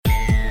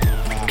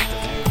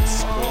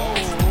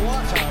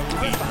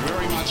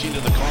much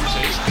into the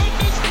contest.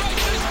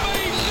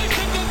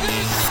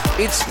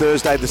 It's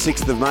Thursday the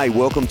 6th of May.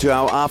 Welcome to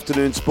our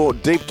afternoon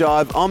sport deep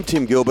dive. I'm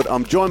Tim Gilbert.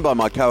 I'm joined by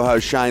my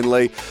co-host Shane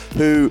Lee,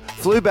 who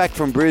flew back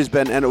from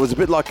Brisbane, and it was a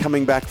bit like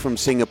coming back from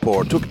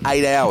Singapore. It took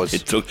 8 hours.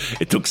 It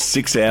took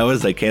 6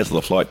 hours. They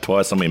cancelled the flight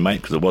twice on me,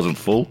 mate, because it wasn't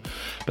full.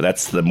 But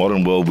that's the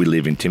modern world we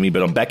live in, Timmy.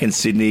 But I'm back in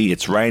Sydney.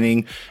 It's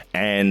raining,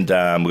 and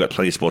we've got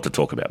plenty of sport to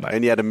talk about, mate.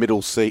 And you had a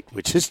middle seat,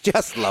 which is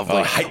just lovely. Oh,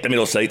 I hate the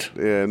middle seat.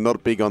 Yeah,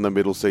 not big on the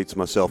middle seats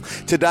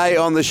myself. Today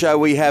on the show,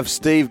 we have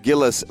Steve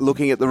Gillis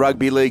looking at the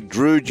Rugby League,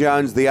 Drew Jones,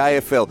 the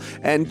AFL,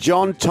 and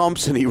John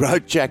Thompson. He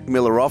wrote Jack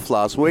Miller off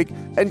last week,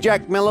 and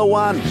Jack Miller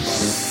won.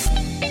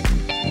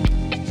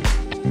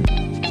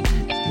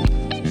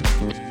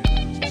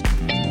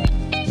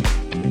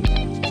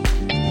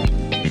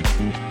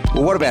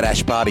 Well, what about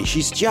Ash Barty?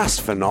 She's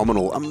just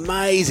phenomenal.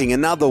 Amazing.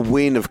 Another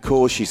win, of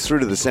course. She's through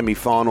to the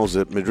semi-finals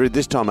at Madrid,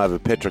 this time over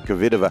Petra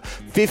Kvitova.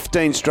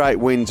 15 straight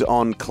wins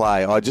on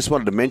clay. I just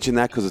wanted to mention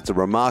that because it's a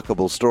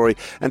remarkable story.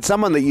 And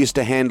someone that used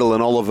to handle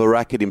an Oliver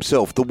racket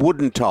himself, the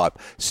wooden type,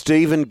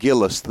 Stephen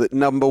Gillis, the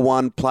number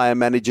one player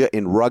manager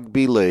in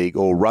Rugby League,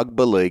 or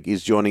Rugby League,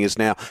 is joining us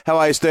now. How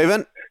are you,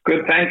 Stephen?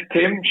 Good, thanks,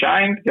 Tim.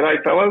 Shane,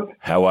 g'day, fellas.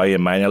 How are you,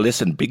 mate? Now,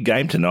 listen, big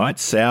game tonight,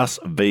 South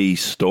v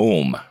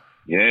Storm.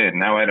 Yeah,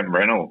 no Adam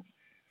Reynolds.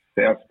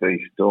 South v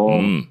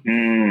Storm.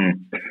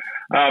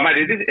 Oh,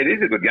 mate, it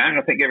is a good game.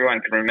 I think everyone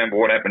can remember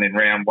what happened in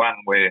round one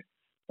where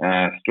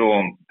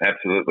Storm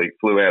absolutely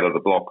flew out of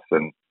the blocks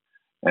and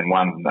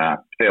won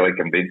fairly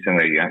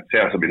convincingly.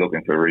 South will be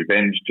looking for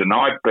revenge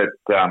tonight, but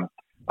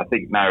I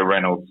think no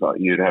Reynolds,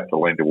 you'd have to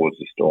lean towards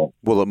the Storm.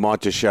 Well, it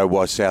might just show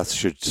why South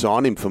should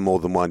sign him for more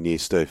than 1 year,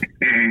 Steve.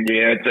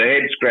 Yeah, it's a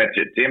head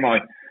scratcher, Tim. I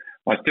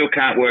still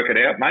can't work it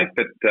out, mate,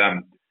 but...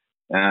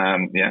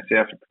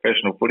 South's a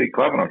professional footy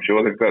club, and I'm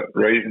sure they've got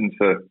reasons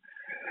for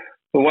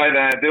the way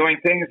they're doing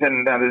things,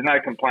 and there's no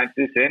complaints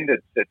this end.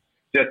 It's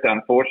just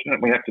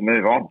unfortunate. We have to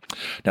move on.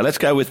 Now, let's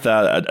go with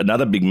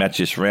another big match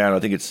this round. I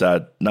think it's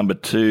number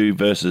 2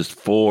 versus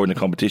 4 in the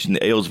competition,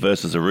 the Eels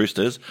versus the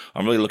Roosters.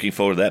 I'm really looking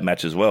forward to that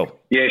match as well.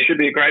 Yeah, it should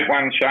be a great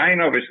one,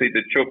 Shane. Obviously,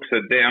 the Chooks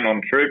are down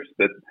on troops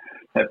that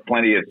have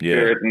plenty of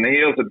spirit, and the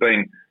Eels have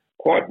been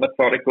quite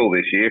methodical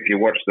this year. If you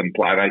watch them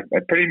play, they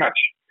pretty much...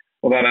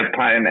 Well, they don't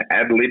play an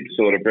ad-lib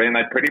sort of brand.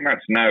 They pretty much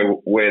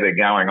know where they're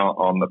going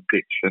on the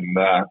pitch, and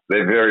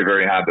they're very,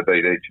 very hard to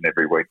beat each and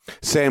every week.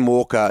 Sam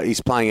Walker, he's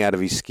playing out of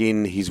his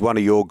skin. He's one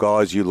of your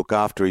guys. You look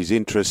after his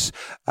interests.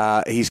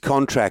 His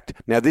contract.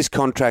 Now, this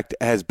contract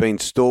has been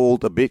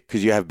stalled a bit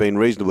because you have been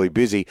reasonably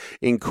busy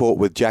in court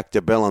with Jack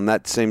DeBellin.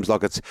 That seems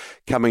like it's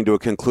coming to a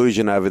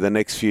conclusion over the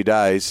next few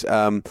days.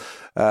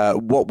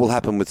 What will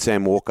happen with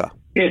Sam Walker?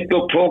 Yes,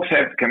 look, talks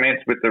have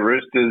commenced with the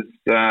Roosters,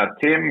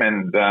 Tim,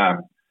 and...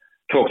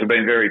 talks have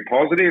been very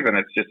positive, and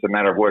it's just a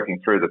matter of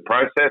working through the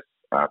process.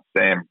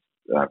 Sam's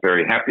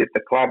very happy at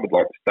the club, would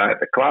like to stay at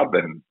the club,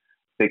 and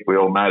I think we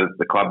all know that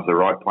the club's the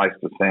right place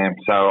for Sam.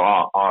 So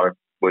I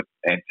would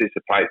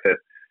anticipate that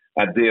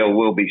a deal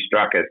will be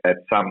struck at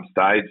some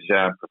stage,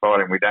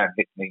 providing we don't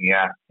hit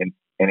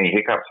any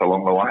hiccups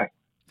along the way.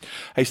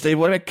 Hey, Steve,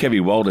 what about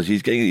Kevin Walters?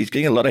 He's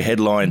getting a lot of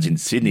headlines in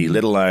Sydney,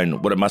 let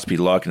alone what it must be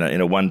like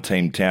in a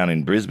one-team town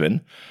in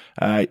Brisbane.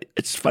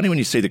 It's funny when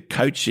you see the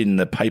coach in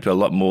the paper a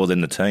lot more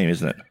than the team,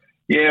 isn't it?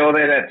 Yeah, well,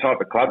 they're that type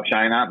of club,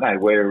 Shane, aren't they,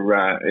 where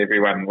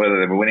everyone, whether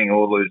they're winning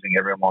or losing,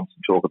 everyone wants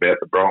to talk about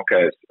the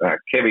Broncos.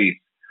 Kevy,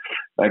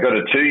 they got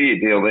a 2-year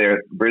deal there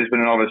at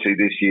Brisbane, and obviously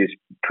this year's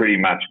pretty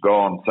much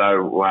gone.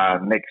 So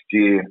next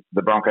year,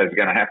 the Broncos are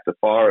going to have to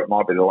fire. It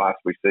might be the last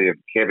we see of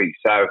Kevy.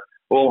 So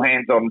all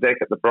hands on deck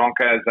at the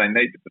Broncos. They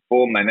need to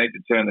perform. They need to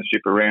turn the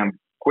ship around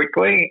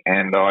quickly,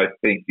 and I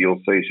think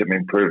you'll see some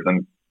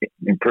improvement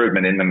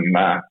in them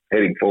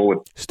heading forward.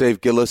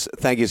 Steve Gillis,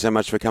 thank you so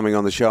much for coming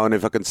on the show. And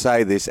if I can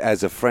say this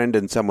as a friend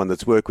and someone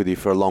that's worked with you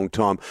for a long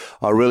time,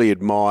 I really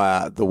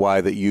admire the way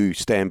that you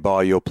stand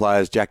by your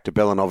players. Jack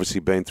DeBellin obviously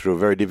been through a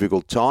very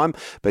difficult time,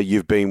 but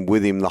you've been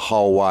with him the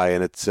whole way,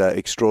 and it's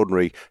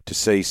extraordinary to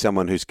see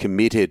someone who's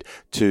committed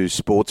to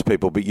sports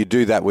people. But you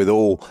do that with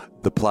all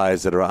the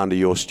players that are under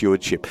your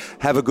stewardship.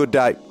 Have a good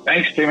day.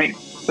 Thanks, Timmy.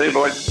 See you,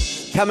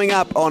 boys. Coming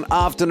up on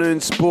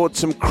Afternoon Sport,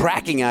 some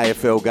cracking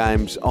AFL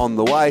games on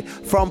the way.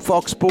 From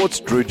Fox Sports,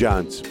 Drew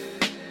Jones.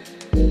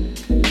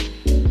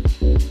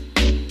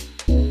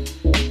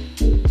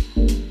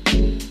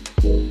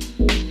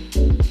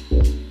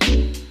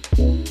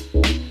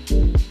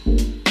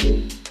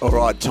 All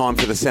right, time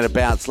for the centre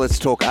bounce. Let's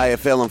talk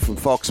AFL, and from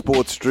Fox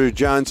Sports, Drew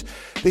Jones.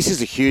 This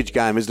is a huge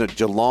game, isn't it?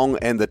 Geelong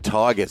and the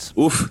Tigers.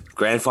 Oof,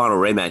 grand final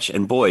rematch.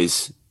 And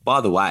boys,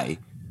 by the way,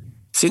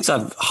 since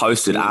I've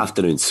hosted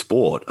Afternoon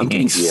Sport, I'm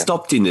getting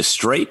stopped in the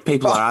street.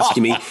 People are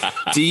asking me,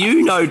 do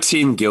you know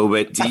Tim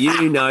Gilbert? Do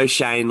you know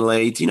Shane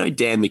Lee? Do you know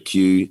Dan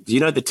McHugh? Do you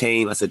know the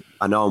team? I said,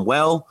 I know them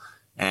well,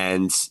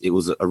 and it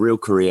was a real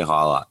career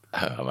highlight.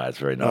 Oh, mate, it's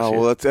very nice. Oh,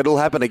 well, it'll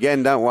happen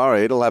again. Don't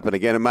worry. It'll happen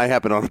again. It may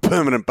happen on a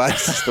permanent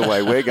basis the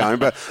way we're going.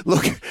 But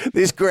look,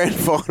 this grand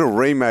final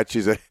rematch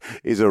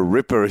is a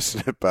ripper,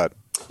 isn't it, bud?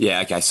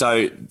 Yeah, okay.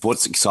 So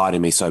what's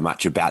exciting me so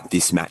much about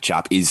this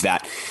matchup is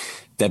that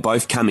they're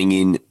both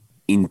coming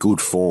in good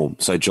form.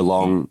 So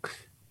Geelong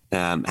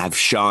have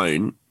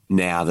shown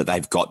now that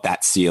they've got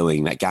that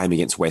ceiling. That game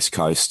against West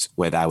Coast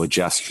where they were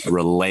just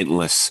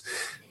relentless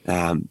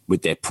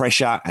with their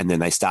pressure, and then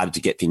they started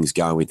to get things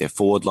going with their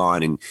forward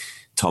line and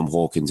Tom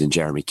Hawkins and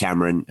Jeremy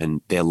Cameron,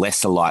 and their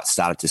lesser lights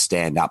started to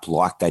stand up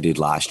like they did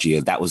last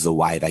year. That was the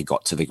way they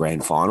got to the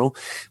grand final,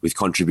 with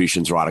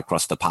contributions right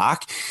across the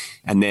park.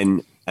 And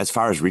then as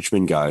far as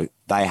Richmond go,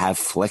 they have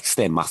flexed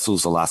their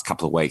muscles the last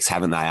couple of weeks,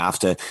 haven't they?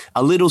 After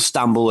a little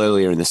stumble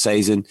earlier in the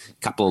season,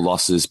 a couple of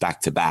losses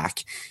back to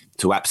back,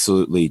 to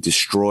absolutely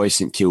destroy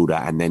St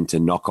Kilda and then to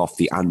knock off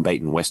the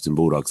unbeaten Western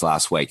Bulldogs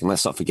last week. And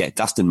let's not forget,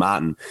 Dustin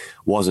Martin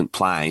wasn't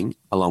playing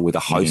along with a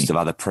host of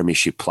other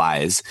premiership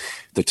players.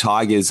 The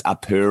Tigers are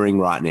purring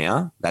right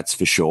now, that's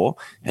for sure,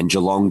 and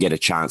Geelong get a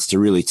chance to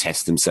really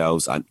test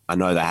themselves. I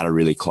know they had a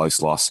really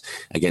close loss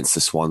against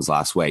the Swans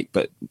last week,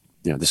 but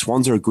you know, the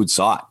Swans are a good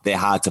side. They're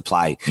hard to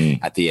play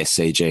at the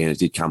SCG, and it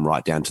did come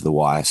right down to the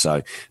wire.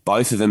 So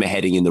both of them are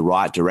heading in the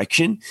right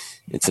direction.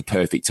 It's a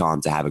perfect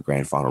time to have a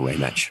grand final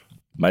rematch.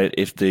 Mate,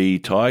 if the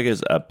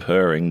Tigers are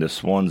purring, the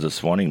Swans are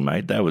swanning,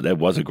 mate. That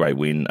was a great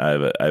win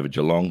over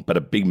Geelong, but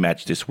a big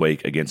match this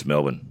week against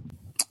Melbourne.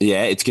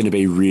 Yeah, it's going to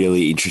be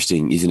really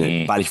interesting, isn't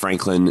it? Buddy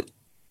Franklin,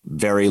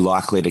 very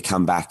likely to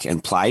come back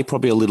and play,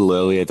 probably a little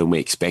earlier than we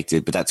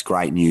expected, but that's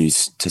great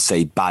news to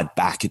see Bud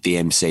back at the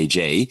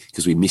MCG,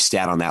 because we missed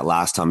out on that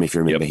last time. If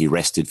you remember, he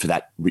rested for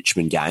that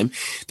Richmond game.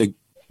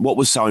 What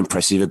was so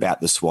impressive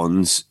about the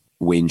Swans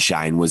win,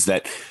 Shane, was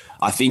that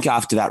I think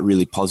after that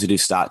really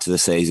positive start to the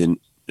season,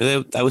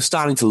 they were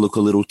starting to look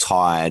a little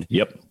tired,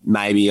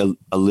 maybe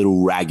a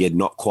little ragged,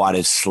 not quite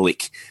as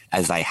slick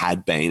as they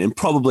had been. And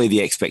probably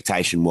the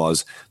expectation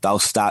was they'll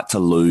start to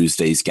lose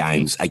these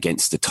games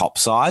against the top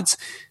sides.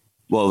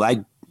 Well,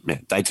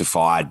 they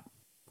defied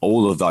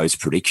all of those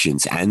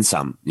predictions and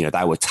some. You know,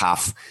 they were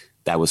tough,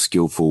 they were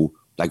skillful,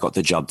 they got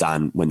the job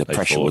done when the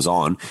pressure was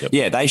on.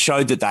 Yeah, they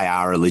showed that they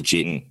are a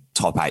legit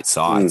top 8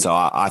 side. So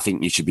I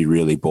think you should be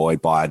really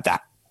buoyed by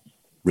that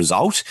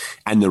result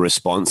and the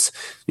response.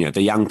 You know,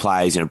 the young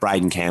players, you know,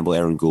 Braden Campbell,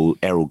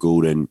 Errol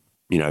Goulden,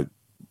 you know,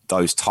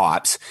 those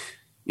types.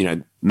 You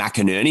know,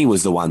 McInerney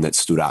was the one that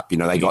stood up. You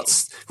know, they got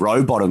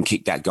Rowbottom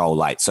kicked that goal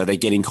late. So they're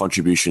getting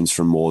contributions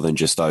from more than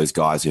just those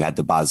guys who had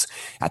the buzz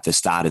at the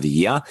start of the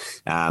year.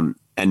 And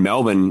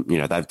Melbourne, you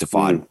know, they've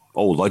defied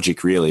all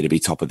logic really to be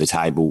top of the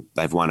table.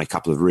 They've won a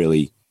couple of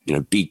really, you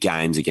know, big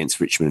games against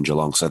Richmond and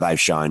Geelong. So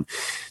they've shown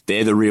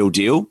they're the real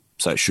deal.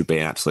 So it should be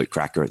an absolute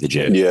cracker at the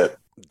G. Yeah.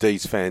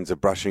 These fans are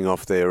brushing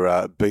off their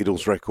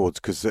Beatles records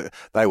because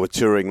they were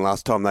touring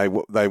last time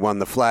they won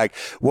the flag.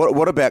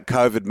 What about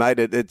COVID, mate?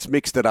 It's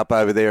mixed it up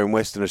over there in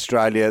Western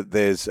Australia.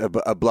 There's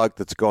a bloke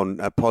that's gone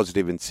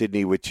positive in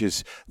Sydney, which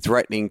is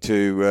threatening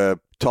to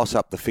toss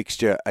up the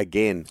fixture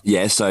again.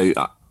 Yeah, so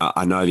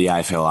I know the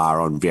AFL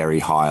are on very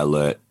high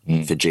alert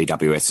for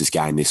GWS's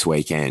game this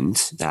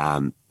weekend,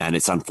 and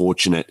it's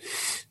unfortunate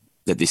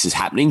that this is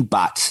happening,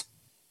 but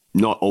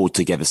not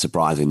altogether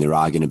surprising. There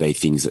are going to be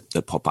things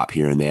that pop up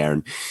here and there.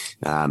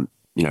 And,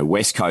 you know,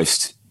 West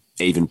Coast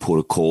even put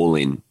a call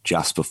in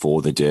just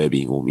before the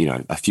Derby, or, you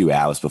know, a few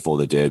hours before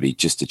the Derby,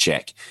 just to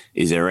check,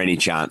 is there any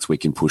chance we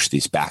can push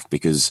this back?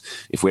 Because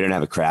if we don't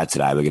have a crowd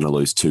today, we're going to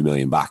lose $2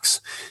 million.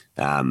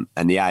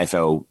 And the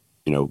AFL,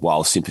 you know,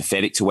 while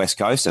sympathetic to West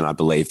Coast, and I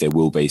believe there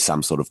will be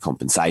some sort of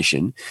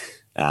compensation,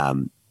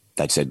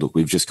 they've said, look,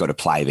 we've just got to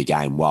play the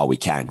game while we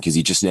can, because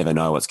you just never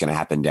know what's going to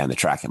happen down the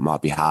track. It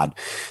might be hard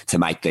to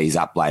make these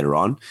up later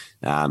on.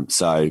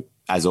 So,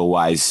 as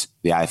always,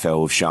 the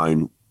AFL have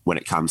shown when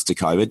it comes to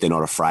COVID, they're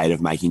not afraid of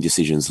making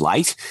decisions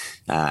late,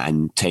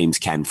 and teams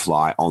can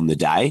fly on the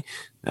day.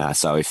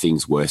 So if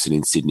things worsen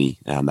in Sydney,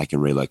 they can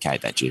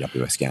relocate that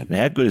GWS game.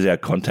 Now, how good is our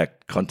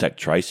contact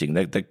tracing?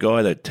 The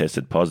guy that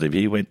tested positive,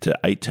 he went to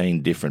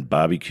 18 different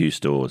barbecue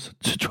stores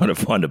to try to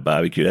find a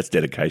barbecue. That's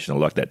dedication. I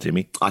like that,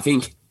 Timmy. I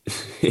think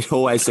it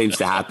always seems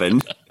to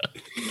happen.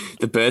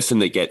 The person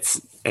that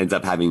ends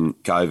up having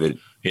COVID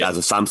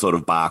does some sort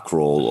of bar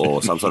crawl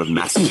or some sort of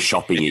massive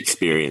shopping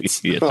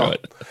experience. Yeah, right.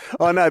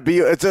 I know, but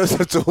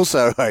it's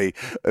also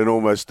an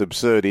almost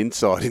absurd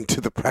insight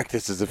into the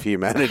practices of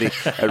humanity.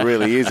 It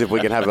really is, if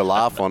we can have a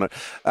laugh on it.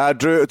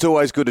 Drew, it's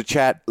always good to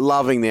chat.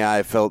 Loving the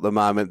AFL at the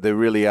moment. There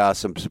really are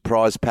some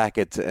surprise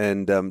packets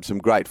and some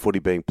great footy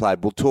being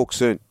played. We'll talk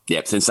soon.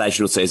 Yep,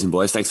 sensational season,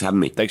 boys. Thanks for having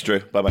me. Thanks, Drew.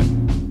 Bye-bye.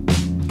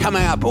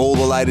 Coming up, all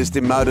the latest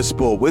in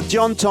motorsport with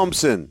John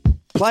Thompson.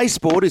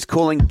 PlaySport is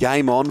calling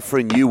Game On for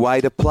a new way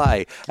to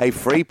play, a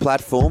free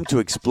platform to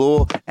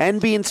explore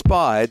and be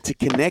inspired to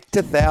connect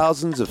to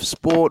thousands of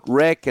sport,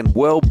 rec and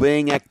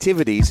well-being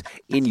activities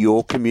in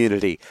your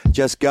community.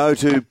 Just go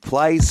to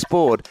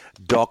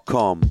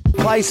playsport.com.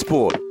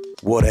 PlaySport,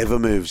 whatever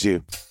moves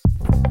you.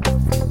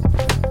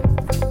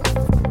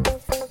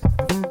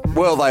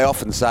 Well, they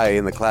often say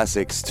in the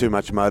classics, too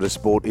much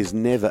motorsport is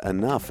never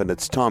enough, and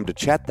it's time to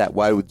chat that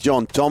way with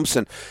John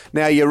Thompson.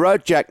 Now, you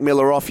wrote Jack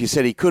Miller off. You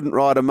said he couldn't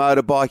ride a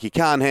motorbike. He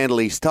can't handle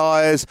his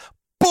tyres.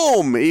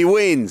 Boom! He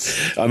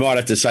wins. I might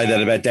have to say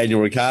that about Daniel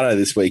Ricciardo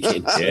this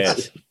weekend.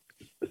 Yes.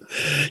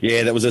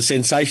 Yeah, that was a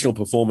sensational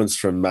performance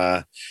from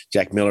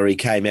Jack Miller. He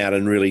came out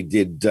and really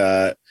did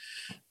the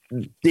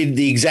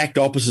exact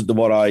opposite to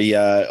what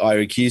I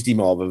accused him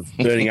of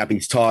burning up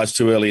his tyres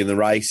too early in the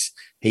race.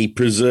 He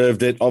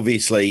preserved it.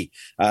 Obviously,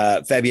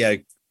 Fabio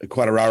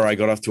Quartararo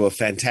got off to a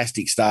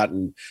fantastic start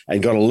and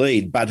got a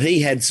lead, but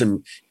he had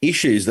some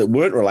issues that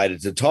weren't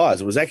related to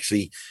tyres. It was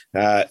actually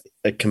a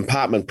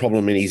compartment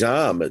problem in his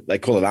arm. They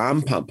call it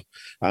arm pump.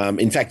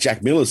 In fact,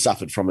 Jack Miller's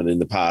suffered from it in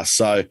the past.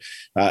 So,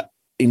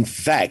 in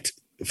fact,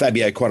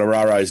 Fabio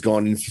Quartararo has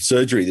gone in for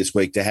surgery this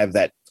week to have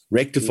that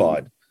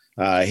rectified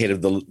ahead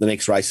of the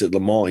next race at Le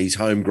Mans, his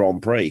home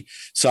Grand Prix.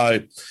 So,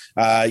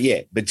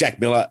 but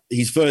Jack Miller,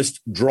 his first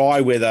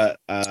dry weather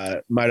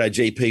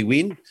MotoGP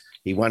win.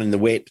 He won in the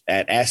wet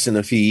at Assen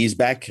a few years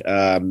back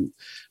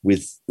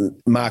with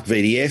Mark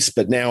VDS,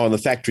 but now on the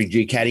factory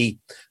Ducati,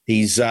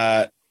 his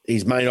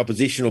main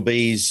opposition will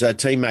be his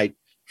teammate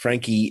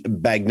Frankie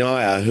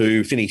Bagnaia,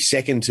 who finished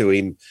second to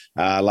him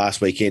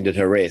last weekend at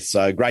Jerez.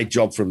 So great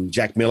job from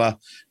Jack Miller,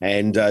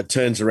 and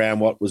turns around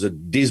what was a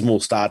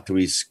dismal start to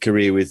his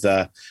career with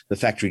the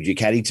factory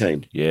Ducati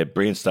team. Yeah,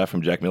 brilliant stuff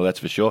from Jack Miller, that's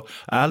for sure.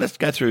 Let's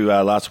go through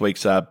last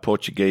week's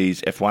Portuguese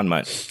F1,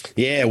 mate.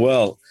 Yeah,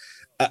 well,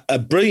 a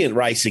brilliant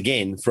race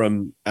again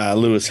from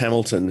Lewis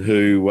Hamilton,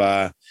 who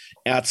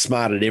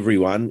outsmarted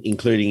everyone,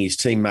 including his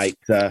teammate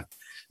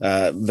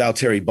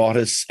Valtteri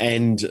Bottas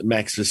and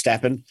Max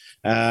Verstappen.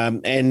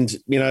 And,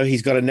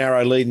 he's got a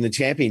narrow lead in the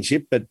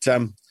championship, but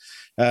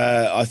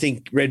I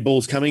think Red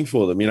Bull's coming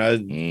for them.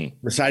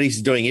 Mercedes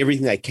is doing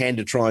everything they can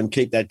to try and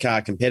keep that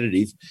car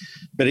competitive.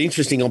 But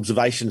interesting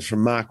observations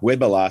from Mark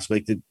Webber last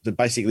week that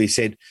basically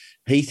said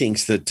he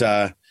thinks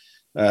that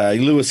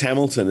Lewis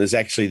Hamilton is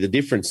actually the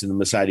difference in the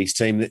Mercedes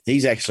team. That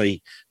he's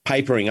actually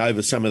papering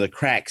over some of the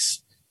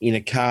cracks in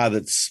a car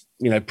that's,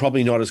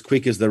 probably not as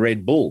quick as the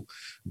Red Bull.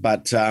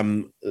 But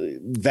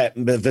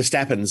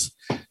Verstappen's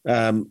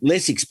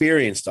less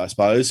experienced, I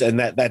suppose, and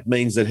that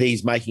means that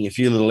he's making a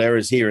few little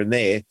errors here and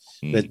there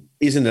that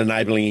isn't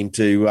enabling him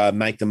to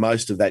make the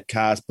most of that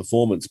car's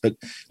performance. But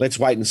let's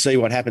wait and see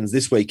what happens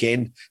this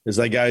weekend as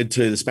they go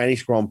to the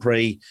Spanish Grand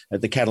Prix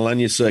at the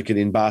Catalunya circuit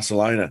in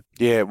Barcelona.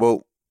 Yeah,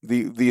 well,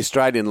 the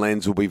Australian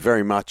lens will be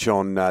very much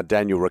on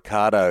Daniel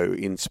Ricciardo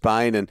in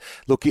Spain. And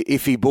look,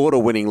 if he bought a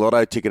winning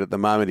lotto ticket at the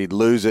moment, he'd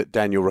lose it,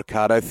 Daniel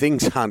Ricciardo.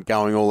 Things aren't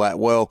going all that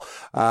well.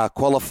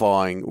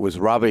 Qualifying was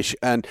rubbish.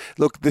 And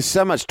look, there's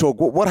so much talk.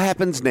 What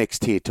happens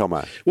next here,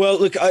 Tomo? Well,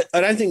 look, I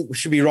don't think we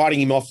should be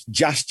writing him off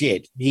just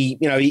yet. He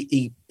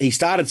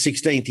started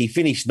 16th. He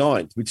finished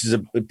 9th, which is a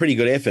pretty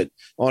good effort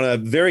on a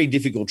very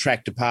difficult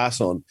track to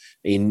pass on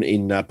in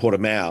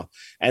Portimao.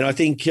 And I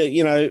think,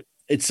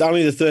 it's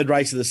only the third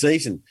race of the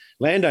season.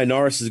 Lando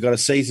Norris has got a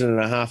season and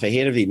a half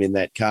ahead of him in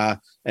that car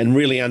and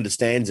really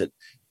understands it.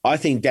 I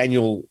think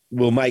Daniel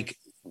will make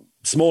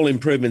small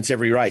improvements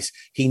every race.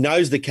 He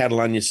knows the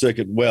Catalunya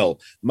circuit well.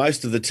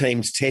 Most of the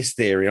teams test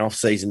there in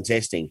off-season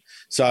testing.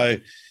 So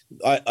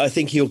I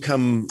think he'll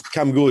come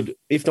good,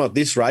 if not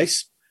this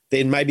race,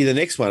 then maybe the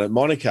next one at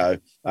Monaco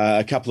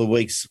a couple of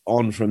weeks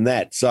on from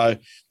that. So,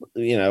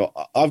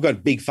 I've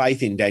got big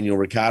faith in Daniel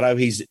Ricciardo.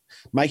 He's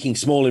making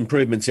small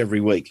improvements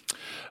every week.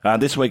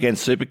 This weekend,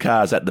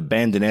 Supercars at the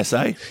Bend in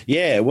SA.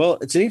 Yeah, well,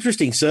 it's an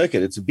interesting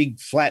circuit. It's a big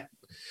flat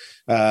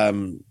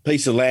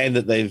piece of land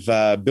that they've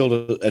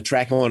built a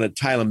track on at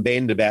Tailem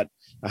Bend, about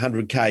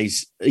 100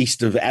 k's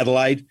east of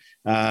Adelaide.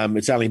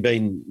 It's only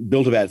been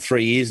built about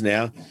 3 years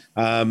now.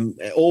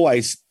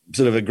 Always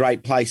sort of a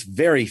great place,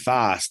 very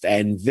fast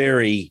and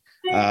very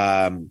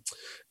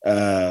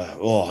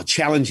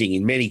challenging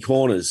in many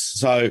corners.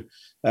 So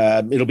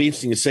it'll be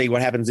interesting to see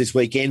what happens this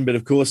weekend. But,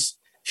 of course,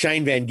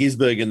 Shane Van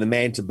Gisbergen, the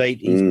man to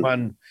beat, he's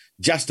won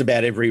just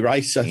about every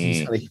race. So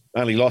he's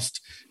only lost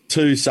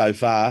 2 so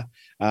far.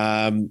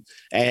 And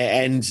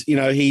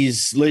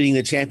he's leading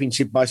the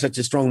championship by such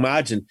a strong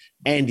margin.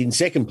 And in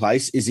second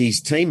place is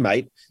his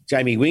teammate,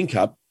 Jamie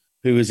Whincup,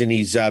 who is in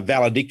his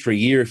valedictory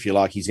year, if you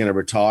like. He's going to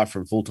retire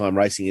from full-time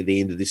racing at the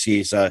end of this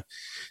year. So,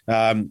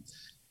 I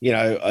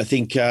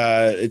think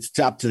it's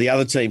up to the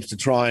other teams to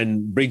try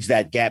and bridge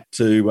that gap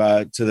to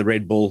the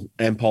Red Bull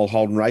Ampol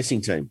Holden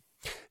racing team.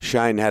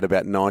 Shane had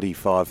about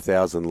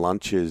 95,000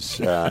 lunches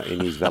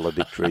in his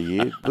valedictory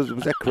year. Was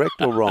that correct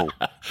or wrong?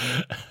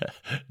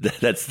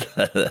 That's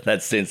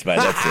sense, mate.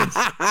 That's sense.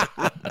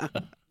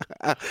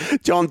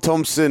 John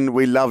Thompson,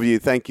 we love you.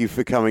 Thank you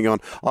for coming on.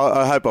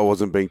 I hope I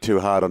wasn't being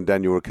too hard on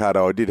Daniel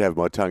Ricciardo. I did have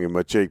my tongue in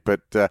my cheek, but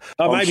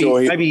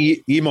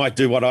maybe you might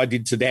do what I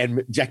did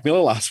to Jack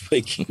Miller last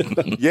week.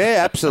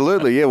 Yeah,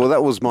 absolutely. Yeah, well,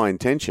 that was my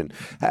intention.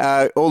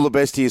 All the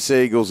best to your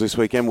Sea Eagles this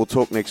weekend. We'll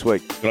talk next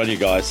week. Good on you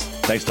guys.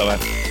 Thanks, Tomo.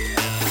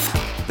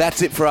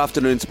 That's it for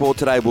Afternoon Sport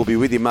today. We'll be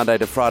with you Monday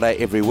to Friday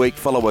every week.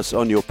 Follow us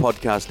on your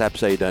podcast app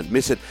so you don't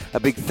miss it. A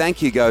big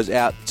thank you goes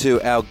out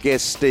to our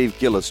guests, Steve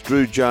Gillis,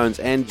 Drew Jones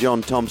and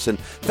John Thompson.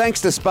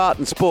 Thanks to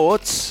Spartan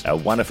Sports. Our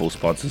wonderful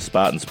sponsor,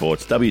 Spartan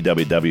Sports,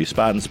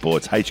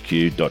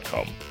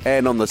 www.spartansportshq.com.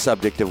 And on the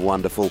subject of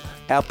wonderful,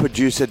 our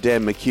producer,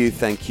 Dan McHugh,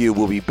 thank you.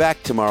 We'll be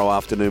back tomorrow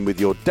afternoon with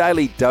your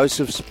daily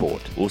dose of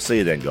sport. We'll see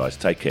you then, guys.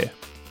 Take care.